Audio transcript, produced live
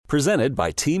Presented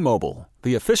by T-Mobile,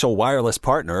 the official wireless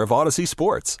partner of Odyssey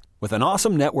Sports. With an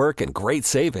awesome network and great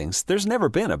savings, there's never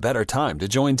been a better time to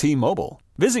join T-Mobile.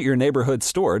 Visit your neighborhood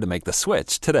store to make the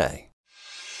switch today.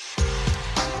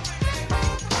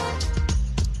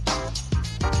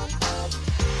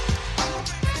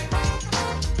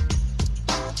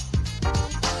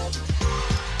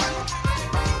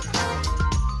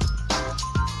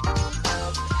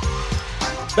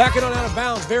 Backing on Out of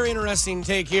Bounds, very interesting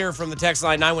take here from the text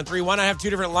line 913. Why not have two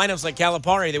different lineups like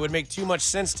Calipari? They would make too much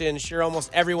sense to ensure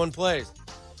almost everyone plays.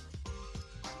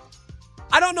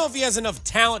 I don't know if he has enough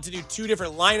talent to do two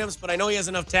different lineups, but I know he has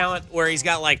enough talent where he's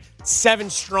got like 7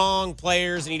 strong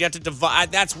players and you'd have to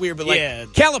divide. That's weird, but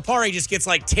Calipari just gets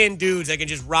like 10 dudes that can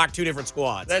just rock two different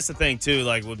squads. That's the thing, too.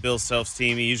 Like with Bill Self's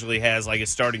team, he usually has like his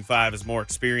starting 5 as more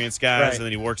experienced guys, and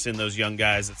then he works in those young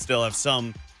guys that still have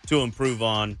some to improve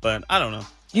on, but I don't know.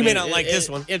 You may not like this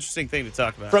one. Interesting thing to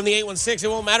talk about. From the 816,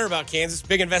 it won't matter about Kansas.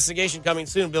 Big investigation coming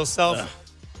soon. Bill Self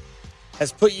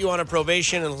has put you on a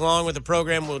probation, and along with the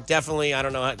program, will definitely, I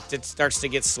don't know, it starts to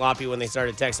get sloppy when they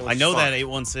started texting. I know that,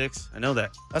 816. I know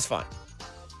that. That's fine.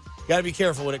 Got to be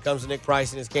careful when it comes to Nick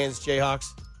Price and his Kansas Jayhawks.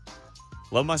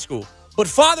 Love my school. But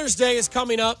Father's Day is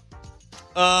coming up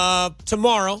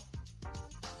tomorrow.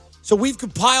 So we've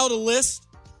compiled a list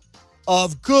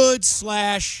of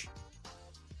good/bad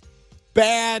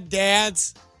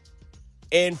dads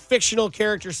in fictional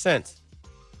character sense.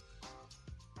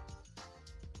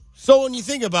 So when you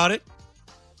think about it,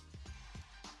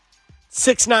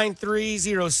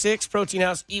 69306, Protein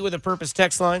House, Eat with a Purpose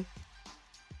text line.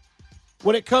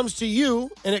 When it comes to you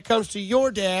and it comes to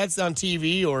your dads on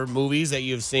TV or movies that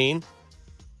you've seen,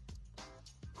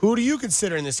 who do you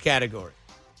consider in this category?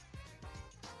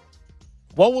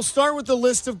 Well, we'll start with the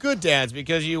list of good dads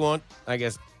because you want, I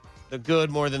guess, the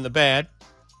good more than the bad.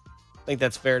 I think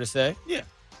that's fair to say. Yeah.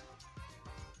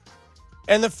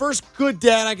 And the first good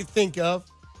dad I could think of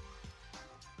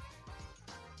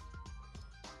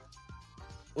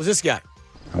was this guy.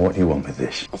 What do you want with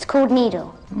this? It's called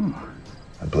Needle.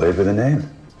 A blade with a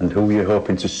name. And who are you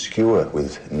hoping to skewer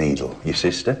with Needle? Your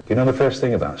sister? Do you know the first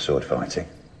thing about sword fighting?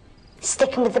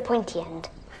 Stick 'em with the pointy end.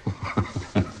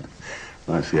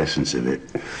 That's the essence of it.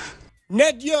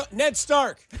 Ned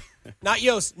Stark. Not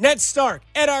Yost. Ned Stark.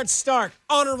 Eddard Stark.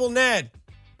 Honorable Ned.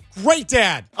 Great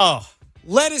dad. Oh.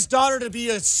 Led his daughter to be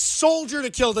a soldier to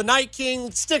kill the Night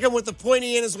King. Stick him with the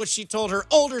pointy end is what she told her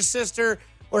older sister,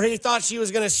 where he thought she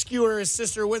was going to skewer his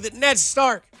sister with it. Ned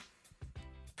Stark.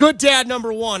 Good dad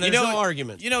number one. There's no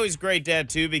argument. You know he's a great dad,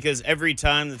 too, because every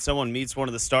time that someone meets one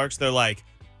of the Starks, they're like,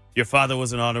 your father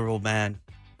was an honorable man.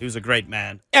 He was a great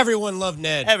man. Everyone loved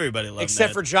Ned. Everybody loved Ned.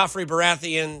 Except for Joffrey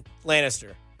Baratheon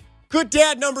Lannister. Good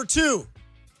dad number two.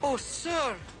 Oh,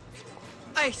 sir.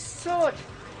 I saw it.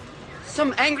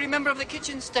 Some angry member of the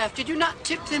kitchen staff. Did you not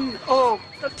tip them? Oh,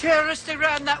 the terrorists, they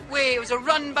ran that way. It was a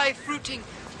run by fruiting.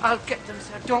 I'll get them,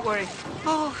 sir. Don't worry.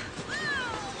 Oh,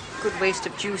 good waste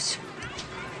of juice.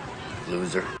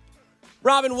 Loser.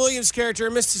 Robin Williams'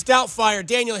 character, Mrs. Doubtfire,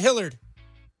 Daniel Hillard.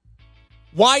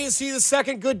 Why is he the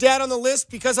second good dad on the list?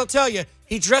 Because I'll tell you,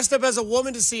 he dressed up as a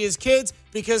woman to see his kids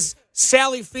because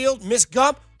Sally Field, Miss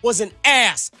Gump, was an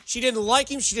ass. She didn't like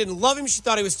him. She didn't love him. She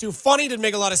thought he was too funny. Didn't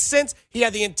make a lot of sense. He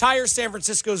had the entire San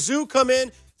Francisco Zoo come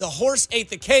in. The horse ate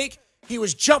the cake. He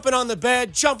was jumping on the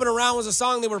bed. Jumping Around was a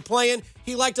song they were playing.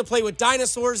 He liked to play with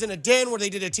dinosaurs in a den where they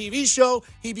did a TV show.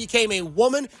 He became a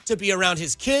woman to be around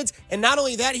his kids. And not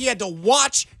only that, he had to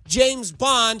watch James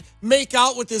Bond make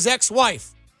out with his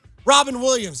ex-wife. Robin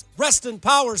Williams, rest in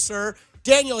power, sir.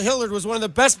 Daniel Hillard was one of the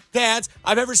best dads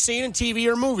I've ever seen in TV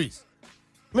or movies.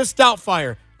 Miss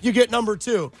Doubtfire, you get number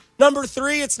two. Number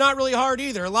three, it's not really hard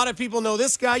either. A lot of people know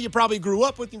this guy. You probably grew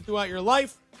up with him throughout your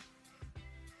life.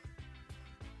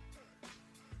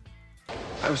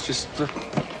 I was just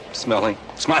smiling.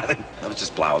 I was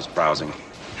just browsing.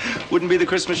 Wouldn't be the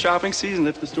Christmas shopping season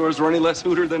if the stores were any less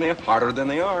harder than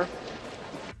they are.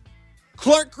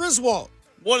 Clark Griswold.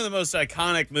 One of the most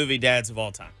iconic movie dads of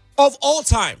all time. Of all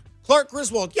time. Clark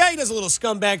Griswold. Yeah, he does a little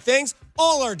scumbag things.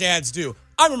 All our dads do.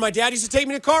 I remember my dad used to take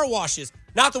me to car washes.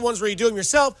 Not the ones where you do them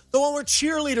yourself. The one where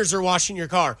cheerleaders are washing your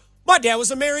car. My dad was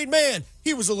a married man.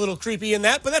 He was a little creepy in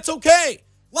that, but that's okay.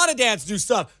 A lot of dads do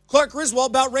stuff. Clark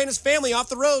Griswold about ran his family off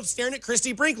the road staring at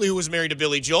Christy Brinkley, who was married to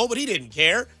Billy Joel, but he didn't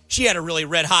care. She had a really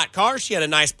red-hot car. She had a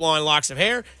nice blonde locks of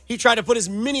hair. He tried to put his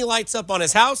mini lights up on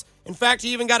his house. In fact,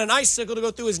 he even got an icicle to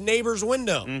go through his neighbor's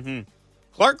window.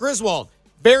 Clark Griswold,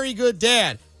 very good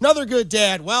dad. Another good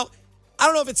dad. Well, I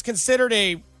don't know if it's considered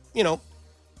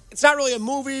it's not really a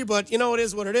movie, but it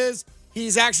is what it is.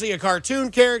 He's actually a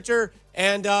cartoon character,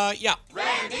 and yeah.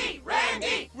 Randy!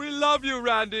 We love you,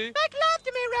 Randy. Make love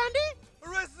to me, Randy?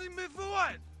 Arresting me for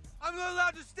what? I'm not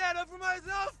allowed to stand up for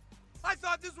myself? I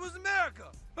thought this was America.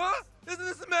 Huh? Isn't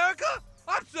this America?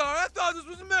 I'm sorry, I thought this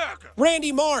was America.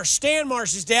 Randy Marsh, Stan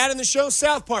Marsh's dad in the show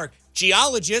South Park.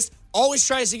 Geologist, always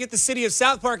tries to get the city of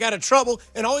South Park out of trouble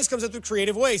and always comes up with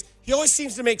creative ways. He always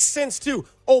seems to make sense, too.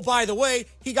 Oh, by the way,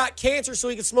 he got cancer so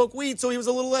he could smoke weed, so he was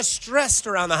a little less stressed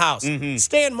around the house.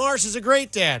 Stan Marsh is a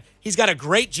great dad. He's got a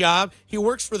great job. He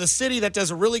works for the city that does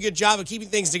a really good job of keeping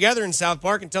things together in South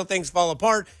Park until things fall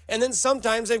apart. And then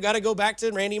sometimes they've got to go back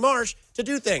to Randy Marsh to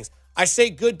do things. I say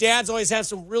good dads always have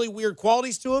some really weird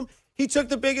qualities to them. He took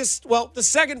the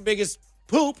second biggest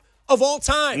poop of all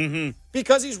time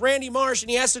because he's Randy Marsh and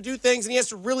he has to do things and he has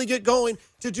to really get going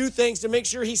to do things to make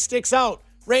sure he sticks out.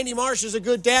 Randy Marsh is a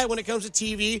good dad when it comes to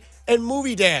TV and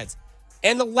movie dads.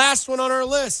 And the last one on our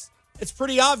list, it's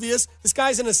pretty obvious. This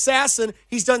guy's an assassin.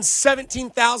 He's done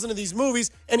 17,000 of these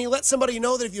movies, and he let somebody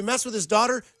know that if you mess with his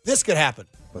daughter, this could happen.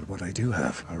 But what I do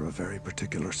have are a very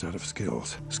particular set of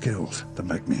skills. Skills that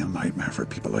make me a nightmare for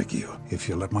people like you. If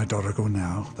you let my daughter go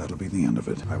now, that'll be the end of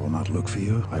it. I will not look for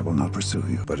you. I will not pursue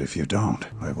you. But if you don't,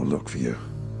 I will look for you.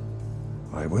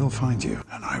 I will find you,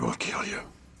 and I will kill you.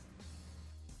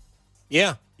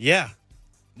 Yeah. Yeah.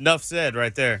 Enough said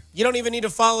right there. You don't even need to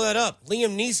follow that up.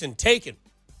 Liam Neeson, Taken.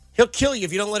 He'll kill you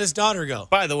if you don't let his daughter go.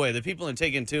 By the way, the people in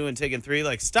Taken 2 and Taken 3,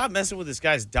 like, stop messing with this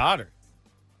guy's daughter.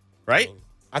 Right?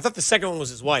 I thought the second one was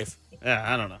his wife. Yeah,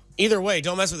 I don't know. Either way,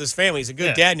 don't mess with his family. He's a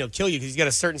good dad, and he'll kill you because he's got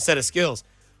a certain set of skills.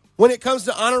 When it comes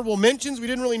to honorable mentions, we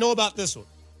didn't really know about this one.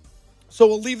 So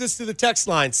we'll leave this to the text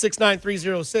line,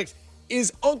 69306.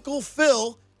 Is Uncle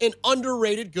Phil an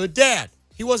underrated good dad?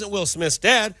 He wasn't Will Smith's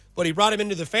dad, but he brought him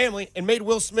into the family and made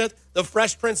Will Smith the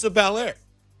Fresh Prince of Bel-Air.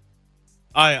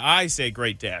 I say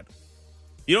great dad.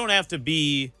 You don't have to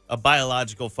be a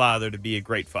biological father to be a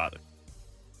great father.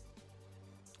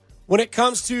 When it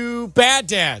comes to bad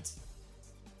dads,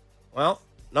 well,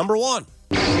 number one.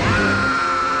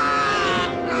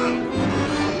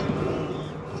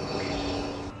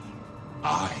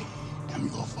 I am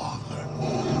your father.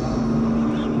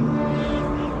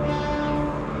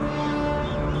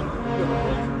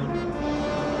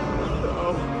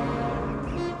 No.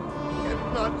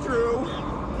 It's not true.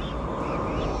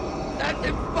 That's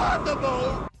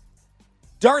impossible.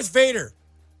 Darth Vader.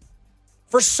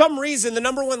 For some reason, the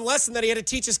number one lesson that he had to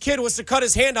teach his kid was to cut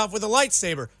his hand off with a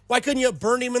lightsaber. Why couldn't you have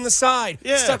burned him in the side?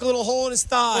 Yeah. Stuck a little hole in his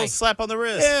thigh. A little slap on the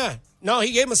wrist. Yeah. No,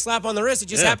 he gave him a slap on the wrist. It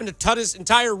just happened to cut his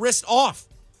entire wrist off.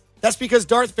 That's because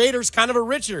Darth Vader's kind of a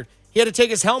Richard. He had to take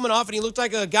his helmet off, and he looked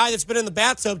like a guy that's been in the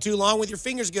bathtub too long with your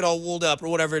fingers get all wooled up or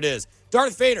whatever it is.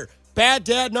 Darth Vader, bad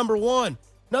dad number one.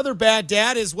 Another bad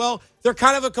dad is, well, they're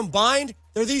kind of a combined.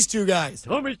 They're these two guys.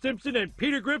 Homer Simpson and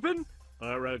Peter Griffin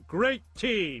are a great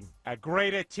team. A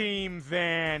greater team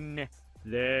than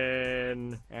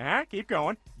keep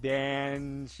going.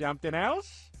 Then something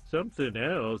else? Something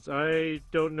else? I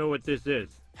don't know what this is.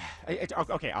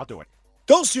 Okay, I'll do it.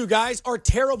 Those two guys are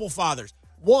terrible fathers.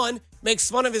 One makes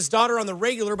fun of his daughter on the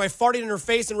regular by farting in her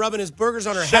face and rubbing his burgers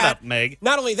on her Shut hat. up, Meg.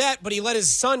 Not only that, but he let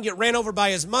his son get ran over by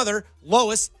his mother,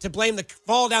 Lois, to blame the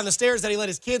fall down the stairs that he let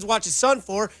his kids watch his son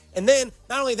for. And then,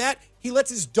 not only that, he lets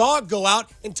his dog go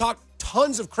out and talk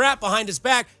tons of crap behind his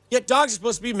back, yet dogs are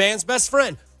supposed to be man's best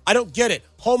friend. I don't get it.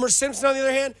 Homer Simpson, on the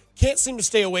other hand, can't seem to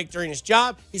stay awake during his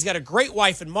job. He's got a great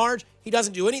wife in Marge. He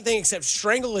doesn't do anything except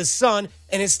strangle his son.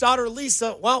 And his daughter,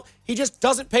 Lisa, well, he just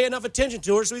doesn't pay enough attention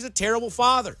to her, so he's a terrible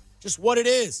father. Just what it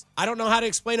is. I don't know how to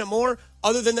explain it more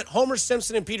other than that Homer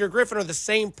Simpson and Peter Griffin are the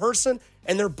same person,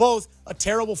 and they're both a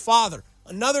terrible father.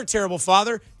 Another terrible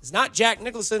father is not Jack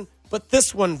Nicholson, but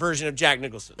this one version of Jack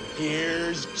Nicholson.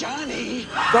 Here's Johnny.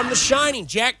 From The Shining,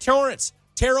 Jack Torrance.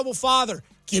 Terrible father.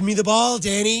 Give me the ball,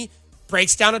 Danny.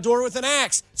 Breaks down a door with an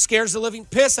axe. Scares the living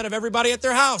piss out of everybody at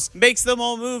their house. Makes them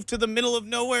all move to the middle of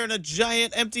nowhere in a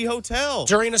giant empty hotel.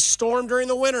 During a storm during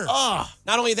the winter. Oh.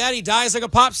 Not only that, he dies like a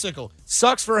popsicle.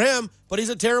 Sucks for him, but he's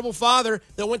a terrible father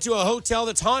that went to a hotel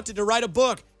that's haunted to write a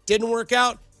book. Didn't work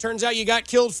out. Turns out you got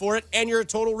killed for it, and you're a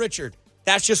total Richard.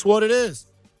 That's just what it is.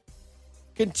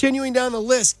 Continuing down the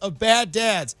list of bad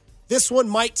dads, this one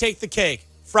might take the cake.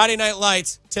 Friday Night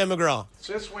Lights, Tim McGraw.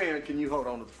 Since when can you hold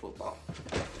on to the football?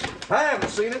 I haven't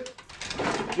seen it.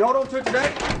 You hold on to it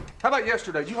today? How about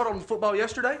yesterday? Did you hold on to the football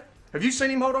yesterday? Have you seen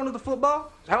him hold on to the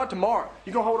football? How about tomorrow?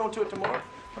 You gonna hold on to it tomorrow?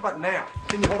 How about now?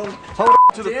 Can you hold on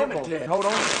to the football? Dad. Hold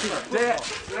on to it. Dad.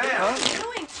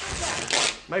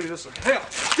 Huh? Maybe this will help.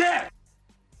 Dad!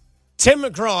 Tim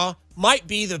McGraw might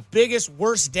be the biggest,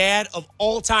 worst dad of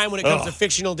all time when it comes to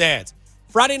fictional dads.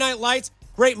 Friday Night Lights,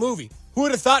 great movie. Who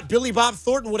would have thought Billy Bob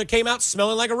Thornton would have came out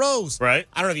smelling like a rose? Right.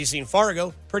 I don't know if you've seen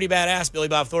Fargo. Pretty badass. Billy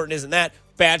Bob Thornton isn't that.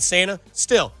 Bad Santa.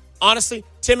 Still, honestly,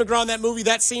 Tim McGraw in that movie,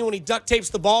 that scene when he duct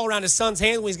tapes the ball around his son's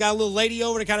hand when he's got a little lady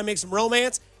over to kind of make some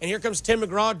romance, and here comes Tim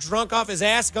McGraw drunk off his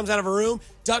ass, comes out of a room,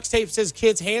 duct tapes his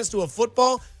kid's hands to a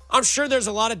football. I'm sure there's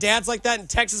a lot of dads like that in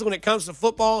Texas when it comes to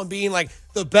football and being like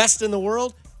the best in the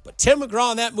world. But Tim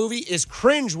McGraw in that movie is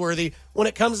cringeworthy when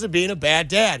it comes to being a bad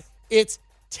dad. It's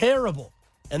terrible.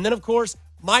 And then, of course,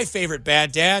 my favorite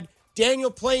bad dad,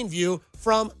 Daniel Plainview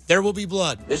from There Will Be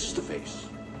Blood. This is the face.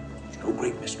 It's no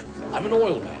great mystery. I'm an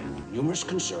oil man. Numerous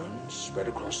concerns spread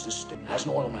across this state. As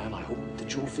an oil man, I hope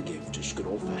that you'll forgive just good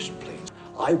old-fashioned plays.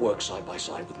 I work side by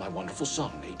side with my wonderful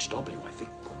son, H.W. I think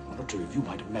one or two of you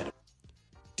might have met him.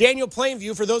 Daniel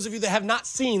Plainview, for those of you that have not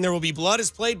seen There Will Be Blood,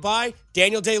 is played by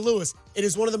Daniel Day-Lewis. It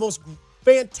is one of the most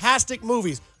fantastic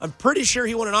movies. I'm pretty sure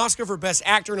he won an Oscar for Best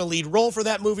Actor in a Lead Role for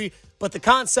that movie, but the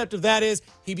concept of that is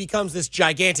he becomes this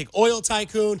gigantic oil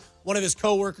tycoon. One of his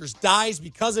co-workers dies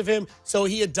because of him, so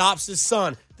he adopts his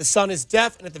son. The son is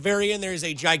deaf, and at the very end, there is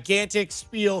a gigantic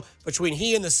spiel between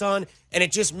he and the son, and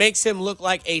it just makes him look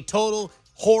like a total,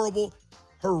 horrible,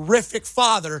 horrific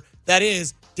father that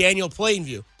is Daniel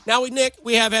Plainview. Now, Nick,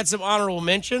 we have had some honorable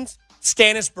mentions.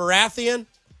 Stannis Baratheon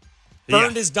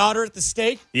burned his daughter at the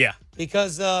stake. Yeah.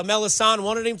 Because Melisandre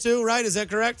wanted him to, right? Is that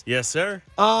correct? Yes, sir.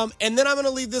 And then I'm going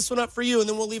to leave this one up for you, and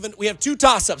then we'll leave it. We have two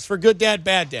toss-ups for good dad,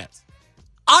 bad dads.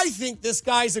 I think this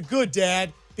guy's a good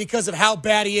dad because of how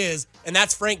bad he is, and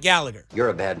that's Frank Gallagher. You're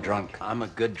a bad drunk. I'm a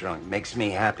good drunk. Makes me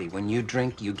happy. When you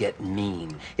drink, you get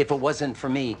mean. If it wasn't for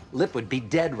me, Lip would be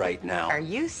dead right now. Are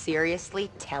you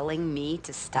seriously telling me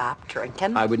to stop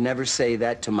drinking? I would never say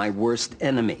that to my worst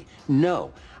enemy.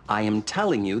 No, I am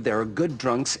telling you there are good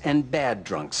drunks and bad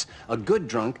drunks. A good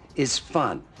drunk is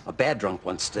fun. A bad drunk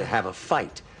wants to have a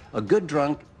fight. A good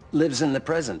drunk lives in the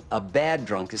present. A bad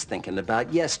drunk is thinking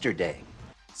about yesterday.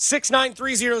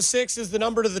 69306 is the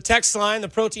number to the text line, the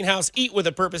Protein House Eat with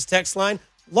a Purpose text line.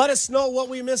 Let us know what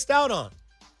we missed out on.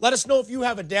 Let us know if you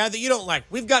have a dad that you don't like.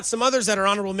 We've got some others that are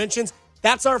honorable mentions.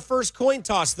 That's our first coin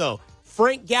toss, though.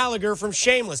 Frank Gallagher from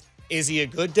Shameless. Is he a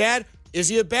good dad? Is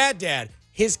he a bad dad?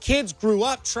 His kids grew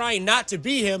up trying not to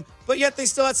be him, but yet they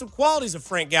still had some qualities of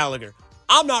Frank Gallagher.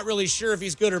 I'm not really sure if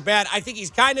he's good or bad. I think he's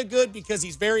kind of good because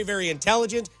he's very, very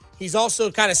intelligent. He's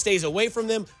also kind of stays away from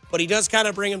them, but he does kind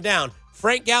of bring them down.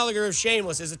 Frank Gallagher of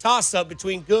Shameless is a toss-up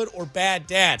between good or bad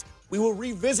dads. We will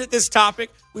revisit this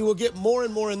topic. We will get more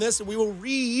and more in this, and we will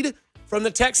read from the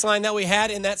text line that we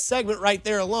had in that segment right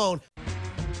there alone.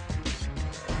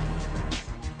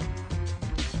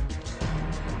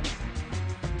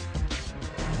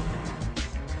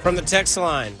 From the text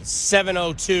line,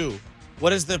 702.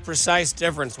 What is the precise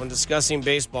difference when discussing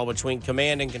baseball between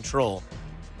command and control?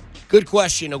 Good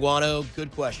question, Iguano.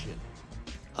 Good question.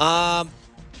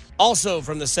 Also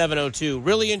from the 702,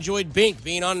 really enjoyed Bink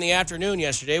being on in the afternoon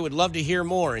yesterday. Would love to hear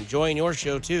more. Enjoying your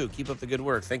show, too. Keep up the good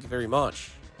work. Thank you very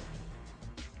much.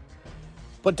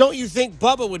 But don't you think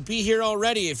Bubba would be here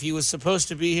already if he was supposed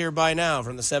to be here by now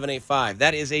from the 785?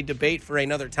 That is a debate for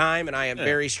another time, and I am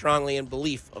very strongly in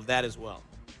belief of that as well.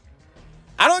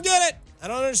 I don't get it. I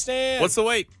don't understand. What's the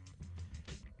wait?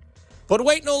 But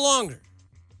wait no longer.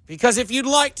 Because if you'd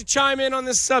like to chime in on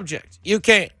this subject, you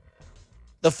can.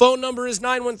 The phone number is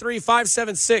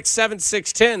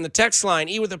 913-576-7610. The text line,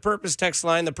 Eat with a Purpose text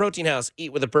line. The Protein House,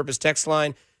 Eat with a Purpose text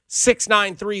line,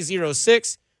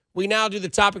 69306. We now do the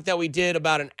topic that we did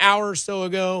about an hour or so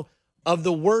ago of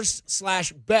the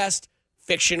worst/best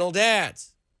fictional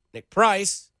dads. Nick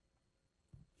Price,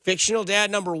 fictional dad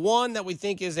number one that we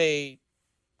think is a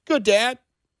good dad,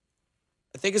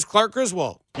 I think is Clark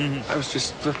Griswold. I was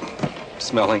just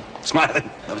smiling.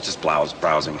 I was just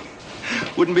browsing.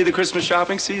 Wouldn't be the Christmas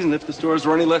shopping season if the stores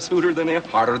were any less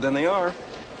harder than they are.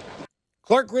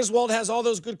 Clark Griswold has all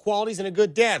those good qualities and a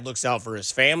good dad. Looks out for his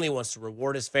family, wants to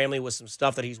reward his family with some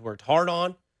stuff that he's worked hard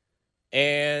on,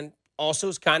 and also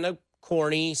is kind of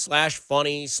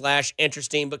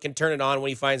corny/funny/interesting, but can turn it on when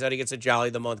he finds out he gets a Jolly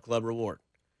of the Month Club reward.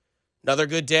 Another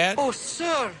good dad. Oh,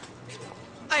 sir,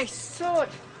 I saw it.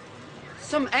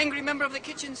 Some angry member of the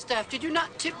kitchen staff. Did you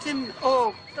not tip them?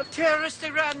 Oh, the terrorists,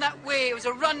 they ran that way. It was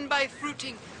a run by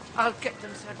fruiting. I'll get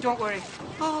them, sir. Don't worry.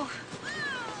 Oh,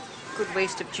 good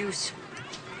waste of juice.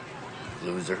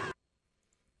 Loser.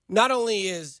 Not only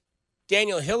is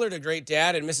Daniel Hillard a great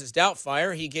dad and Mrs.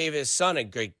 Doubtfire, he gave his son a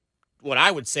great, what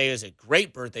I would say is a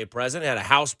great birthday present. Had a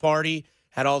house party,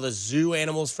 had all the zoo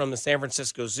animals from the San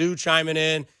Francisco Zoo chiming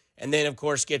in. And then, of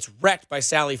course, gets wrecked by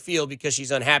Sally Field because she's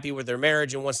unhappy with their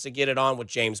marriage and wants to get it on with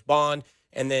James Bond.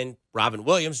 And then Robin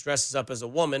Williams dresses up as a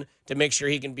woman to make sure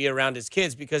he can be around his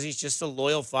kids because he's just a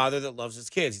loyal father that loves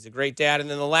his kids. He's a great dad. And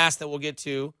then the last that we'll get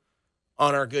to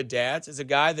on our good dads is a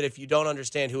guy that if you don't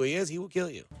understand who he is, he will kill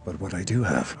you. But what I do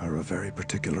have are a very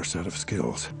particular set of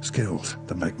skills. Skills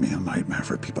that make me a nightmare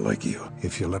for people like you.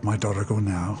 If you let my daughter go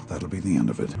now, that'll be the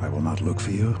end of it. I will not look for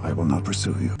you. I will not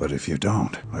pursue you. But if you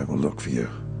don't, I will look for you.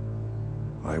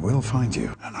 I will find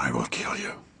you, and I will kill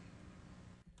you.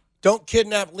 Don't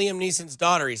kidnap Liam Neeson's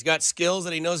daughter. He's got skills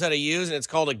that he knows how to use, and it's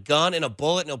called a gun and a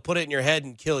bullet, and he'll put it in your head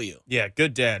and kill you. Yeah,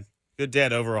 good dad. Good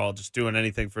dad overall, just doing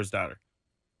anything for his daughter.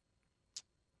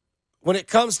 When it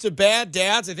comes to bad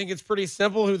dads, I think it's pretty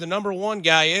simple who the number one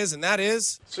guy is, and that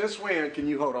is... Since when can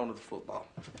you hold on to the football?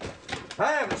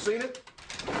 I haven't seen it.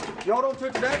 You hold on to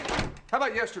it today? How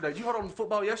about yesterday? Did you hold on to the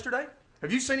football yesterday?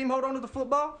 Have you seen him hold on to the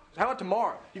football? How about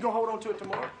tomorrow? You gonna hold on to it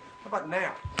tomorrow? How about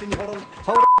now? Can you hold on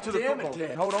to the football?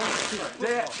 Dad. Hold on to it.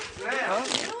 Dad.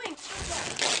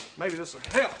 Huh? Maybe this will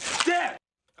help. Dad!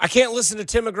 I can't listen to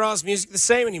Tim McGraw's music the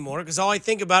same anymore because all I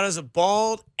think about is a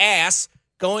bald ass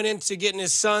going into getting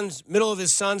middle of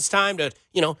his son's time to,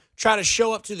 try to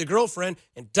show up to the girlfriend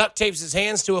and duct tapes his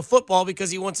hands to a football because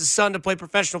he wants his son to play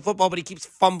professional football, but he keeps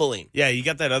fumbling. Yeah, you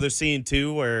got that other scene,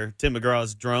 too, where Tim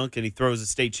McGraw's drunk and he throws a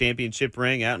state championship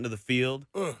ring out into the field,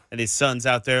 and his son's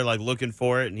out there, looking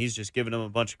for it, and he's just giving him a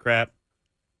bunch of crap.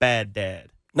 Bad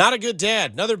dad. Not a good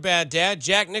dad. Another bad dad,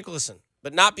 Jack Nicholson,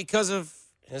 but not because of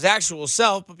his actual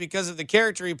self, but because of the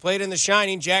character he played in The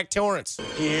Shining, Jack Torrance.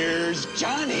 Here's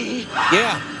Johnny.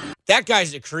 Yeah, that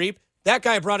guy's a creep. That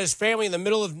guy brought his family in the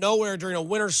middle of nowhere during a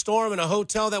winter storm in a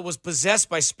hotel that was possessed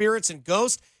by spirits and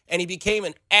ghosts, and he became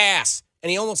an ass, and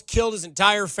he almost killed his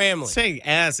entire family. Saying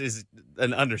ass is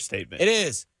an understatement. It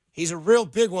is. He's a real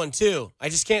big one, too. I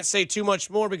just can't say too much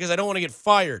more because I don't want to get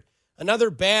fired. Another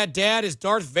bad dad is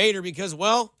Darth Vader because,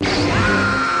 well,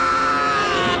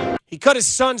 he cut his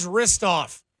son's wrist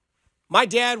off. My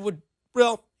dad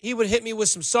he would hit me with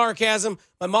some sarcasm.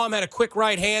 My mom had a quick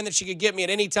right hand that she could get me at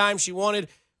any time she wanted.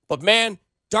 But, man,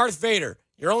 Darth Vader,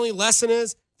 your only lesson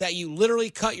is that you literally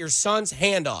cut your son's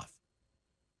hand off.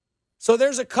 So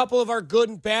there's a couple of our good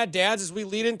and bad dads as we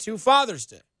lead into Father's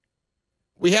Day.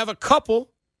 We have a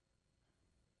couple,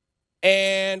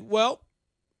 and, well,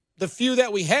 the few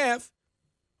that we have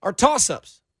are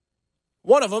toss-ups.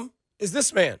 One of them is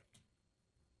this man.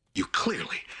 You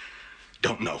clearly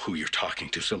don't know who you're talking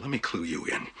to, so let me clue you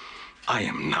in. I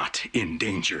am not in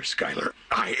danger, Skyler.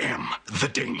 I am the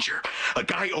danger. A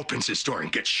guy opens his door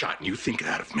and gets shot, and you think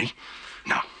that of me?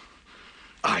 No.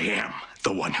 I am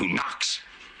the one who knocks.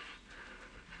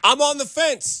 I'm on the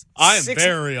fence. I am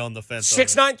very on the fence.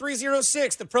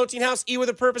 69306, the Protein House E with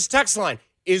a Purpose text line.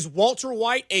 Is Walter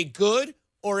White a good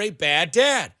or a bad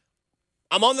dad?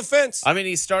 I'm on the fence. I mean,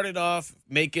 he started off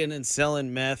making and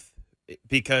selling meth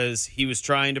because he was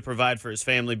trying to provide for his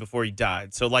family before he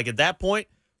died. So, at that point,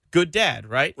 good dad,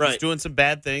 right? Right. He's doing some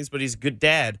bad things, but he's a good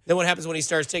dad. Then what happens when he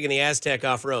starts taking the Aztec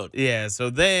off-road? Yeah, so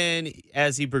then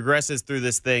as he progresses through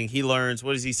this thing, he learns,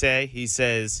 what does he say? He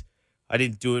says, I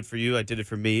didn't do it for you, I did it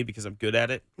for me because I'm good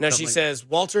at it. Now she says,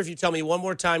 Walter, if you tell me one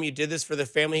more time you did this for the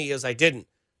family, he goes, I didn't.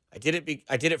 I did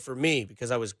it for me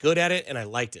because I was good at it and I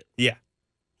liked it. Yeah.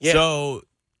 So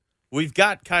we've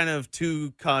got kind of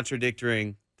two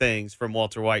contradicting things from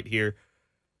Walter White here.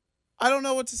 I don't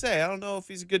know what to say. I don't know if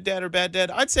he's a good dad or bad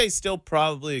dad. I'd say still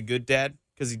probably a good dad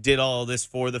because he did all of this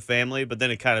for the family, but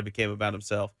then it kind of became about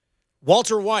himself.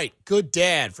 Walter White, good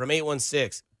dad from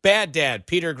 816. Bad dad,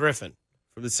 Peter Griffin.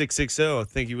 From the 660, I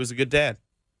think he was a good dad.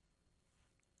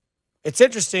 It's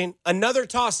interesting. Another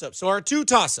toss-up. So our two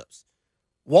toss-ups.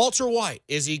 Walter White,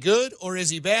 is he good or is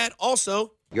he bad?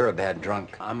 Also, you're a bad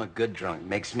drunk. I'm a good drunk.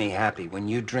 Makes me happy. When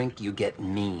you drink, you get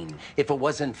mean. If it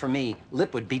wasn't for me,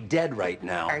 Lip would be dead right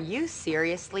now. Are you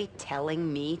seriously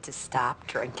telling me to stop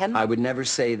drinking? I would never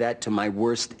say that to my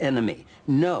worst enemy.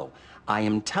 No, I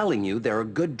am telling you there are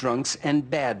good drunks and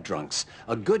bad drunks.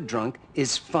 A good drunk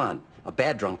is fun. A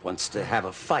bad drunk wants to have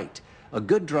a fight. A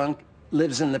good drunk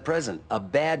lives in the present. A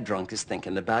bad drunk is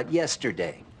thinking about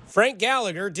yesterday. Frank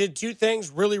Gallagher did two things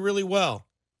really, really well.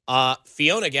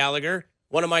 Fiona Gallagher,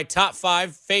 one of my top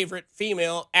 5 favorite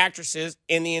female actresses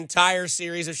in the entire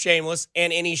series of Shameless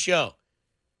and any show.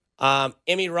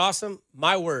 Emmy Rossum,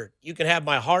 my word. You can have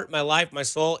my heart, my life, my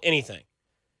soul, anything.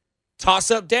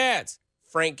 Toss-up dads.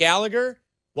 Frank Gallagher,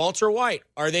 Walter White.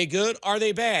 Are they good? Are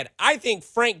they bad? I think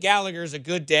Frank Gallagher is a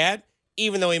good dad,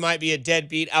 even though he might be a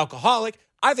deadbeat alcoholic.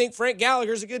 I think Frank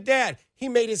Gallagher is a good dad. He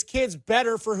made his kids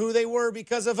better for who they were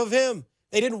because of him.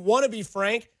 They didn't want to be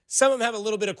Frank. Some of them have a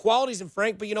little bit of qualities in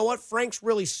Frank, but you know what? Frank's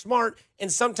really smart,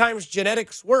 and sometimes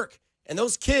genetics work. And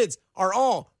those kids are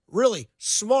all really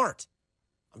smart.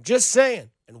 I'm just saying.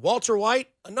 And Walter White,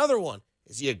 another one.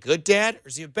 Is he a good dad or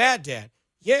is he a bad dad?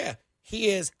 Yeah, he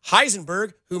is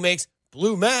Heisenberg, who makes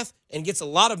blue meth and gets a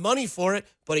lot of money for it,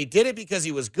 but he did it because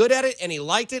he was good at it and he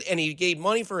liked it and he gave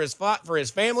money for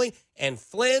his family. And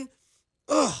Flynn,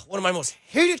 one of my most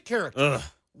hated characters,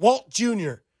 Walt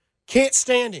Jr., can't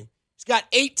stand him. He's got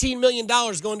 $18 million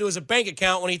going to his bank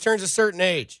account when he turns a certain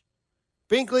age.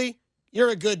 Binkley, you're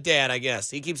a good dad, I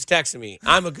guess. He keeps texting me.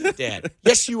 I'm a good dad.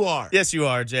 Yes, you are. Yes, you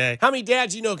are, Jay. How many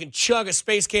dads you know can chug a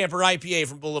Space Camper IPA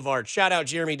from Boulevard? Shout out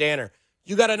Jeremy Danner.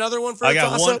 You got another one for a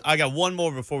toss-up? I got one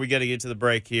more before we got to get to the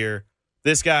break here.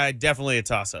 This guy, definitely a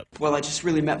toss-up. Well, I just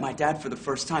really met my dad for the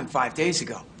first time 5 days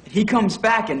ago. He comes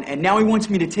back, and now he wants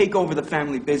me to take over the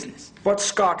family business. But,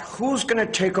 Scott, who's going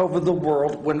to take over the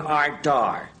world when I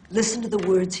die? Listen to the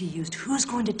words he used. Who's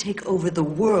going to take over the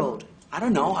world? I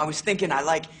don't know. I was thinking I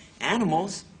like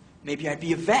animals. Maybe I'd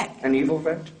be a vet. An evil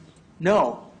vet?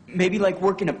 No. Maybe like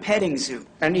work in a petting zoo.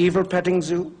 An evil petting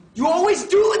zoo? You always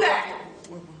do that!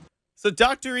 So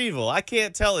Dr. Evil, I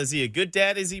can't tell. Is he a good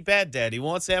dad? Is he bad dad? He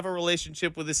wants to have a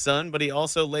relationship with his son, but he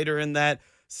also later in that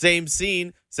same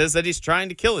scene says that he's trying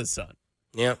to kill his son.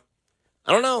 Yeah.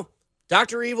 I don't know.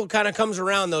 Dr. Evil kind of comes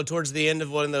around, though, towards the end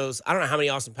of one of those. I don't know how many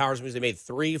Austin Powers movies they made.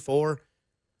 3, 4.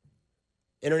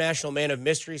 International Man of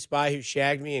Mystery, Spy Who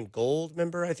Shagged Me, and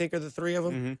Goldmember, I think, are the 3 of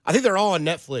them. Mm-hmm. I think they're all on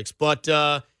Netflix. But,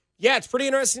 yeah, it's pretty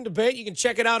interesting debate. You can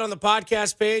check it out on the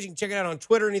podcast page. You can check it out on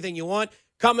Twitter, anything you want.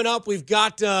 Coming up, we've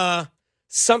got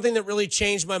something that really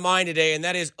changed my mind today, and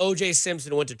that is O.J.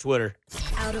 Simpson went to Twitter.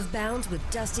 Out of Bounds with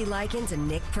Dusty Likens and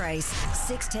Nick Price.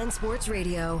 610 Sports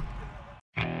Radio.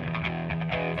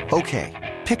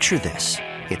 Okay, picture this.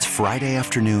 It's Friday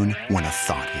afternoon when a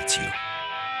thought hits you.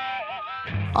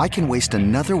 I can waste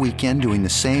another weekend doing the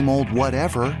same old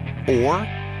whatever, or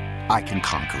I can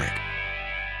conquer it.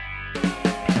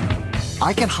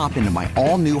 I can hop into my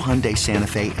all-new Hyundai Santa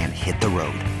Fe and hit the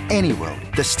road. Any road.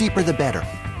 The steeper, the better.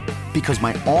 Because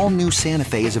my all-new Santa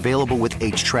Fe is available with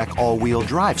H-Track all-wheel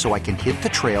drive, so I can hit the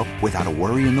trail without a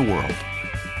worry in the world.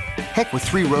 Heck, with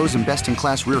 3 rows and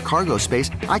best-in-class rear cargo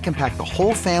space, I can pack the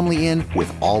whole family in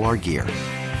with all our gear.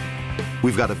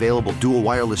 We've got available dual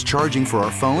wireless charging for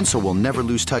our phones, so we'll never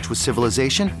lose touch with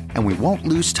civilization, and we won't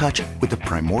lose touch with the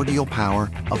primordial power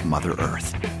of Mother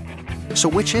Earth. So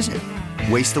which is it?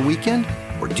 Waste the weekend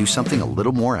or do something a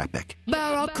little more epic?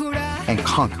 And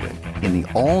conquer it in the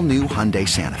all-new Hyundai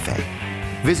Santa Fe.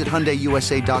 Visit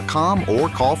HyundaiUSA.com or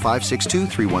call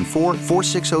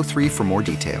 562-314-4603 for more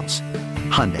details.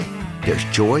 Hyundai, there's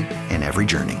joy in every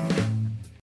journey.